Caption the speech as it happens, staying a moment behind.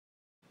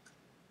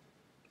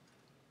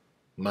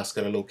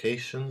Mascara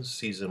Locations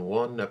Season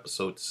 1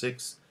 Episode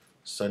 6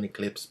 Sun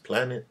Eclipse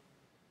Planet.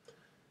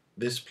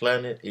 This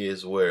planet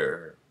is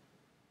where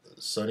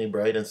Sunny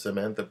Bright and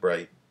Samantha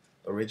Bright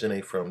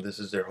originate from. This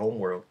is their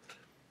homeworld.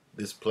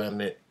 This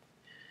planet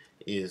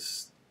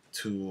is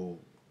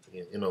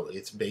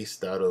it's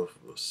based out of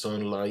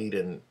sunlight,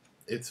 and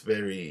it's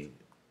very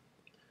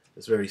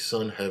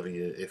sun heavy,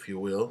 if you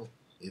will.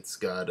 It's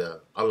got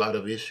a lot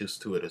of issues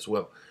to it as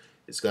well.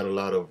 It's got a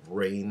lot of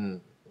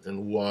rain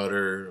and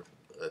water,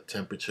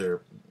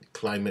 temperature,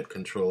 climate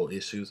control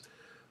issues,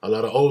 a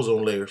lot of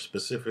ozone layer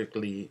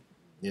specifically,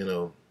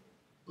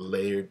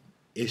 layered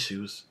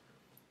issues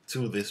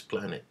to this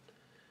planet.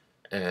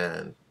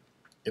 And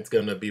it's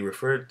going to be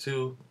referred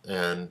to,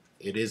 and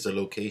it is a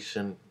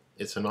location,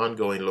 it's an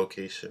ongoing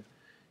location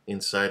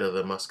inside of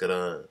the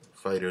Mascara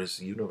Fighters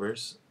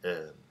Universe,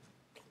 and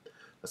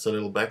that's a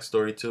little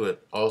backstory to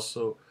it.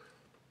 Also,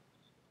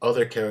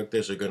 other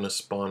characters are going to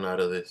spawn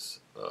out of this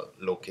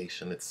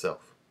location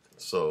itself.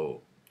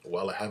 So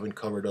while I haven't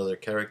covered other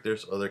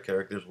characters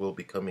will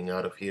be coming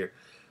out of here.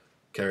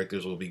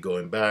 Characters will be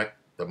going back.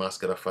 The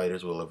Mascara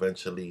Fighters will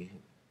eventually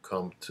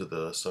come to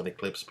the Sun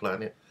Eclipse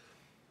Planet.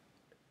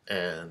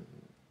 And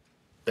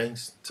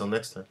thanks, till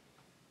next time.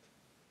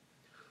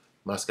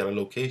 Mascara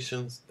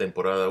Locations,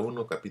 temporada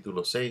 1,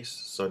 capítulo 6,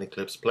 Sun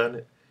Eclipse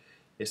Planet.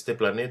 Este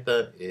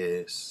planeta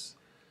es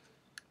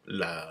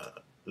la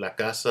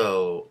casa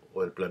o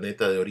el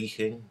planeta de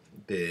origen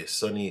de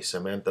Sunny y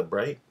Samantha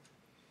Bright,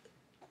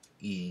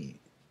 y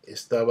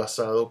está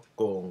basado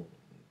con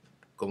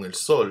el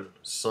sol.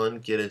 Sun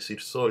quiere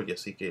decir sol, y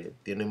así que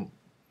tiene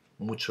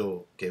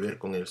mucho que ver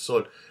con el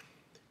sol.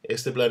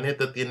 Este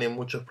planeta tiene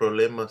muchos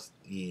problemas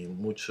y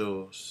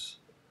muchos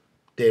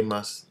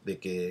temas de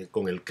que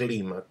con el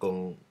clima,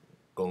 con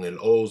el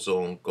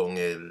ozone, con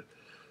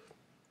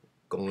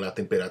la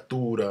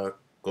temperatura,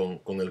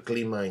 con el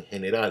clima en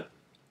general.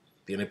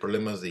 Tiene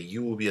problemas de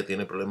lluvia,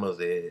 tiene problemas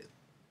de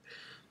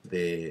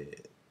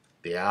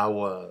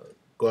agua,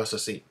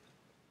 cosas así.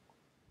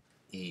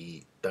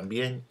 Y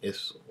también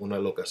es una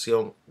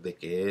locación de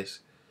que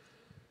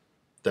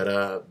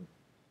estará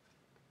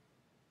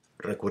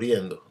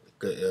recurriendo.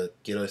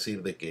 Quiero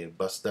decir de que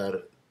va a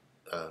estar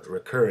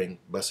recurring,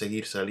 va a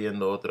seguir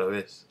saliendo otra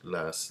vez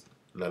la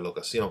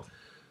locación.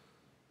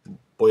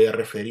 Voy a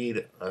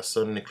referir a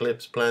Sun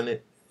Eclipse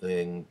Planet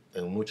en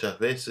muchas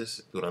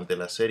veces durante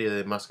la serie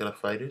de Mascara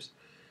Fighters,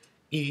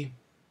 y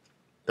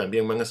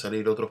también van a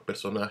salir otros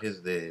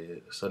personajes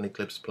de Sun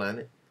Eclipse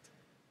Planet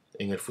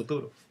en el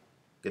futuro.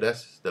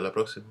 Gracias, hasta la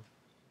próxima.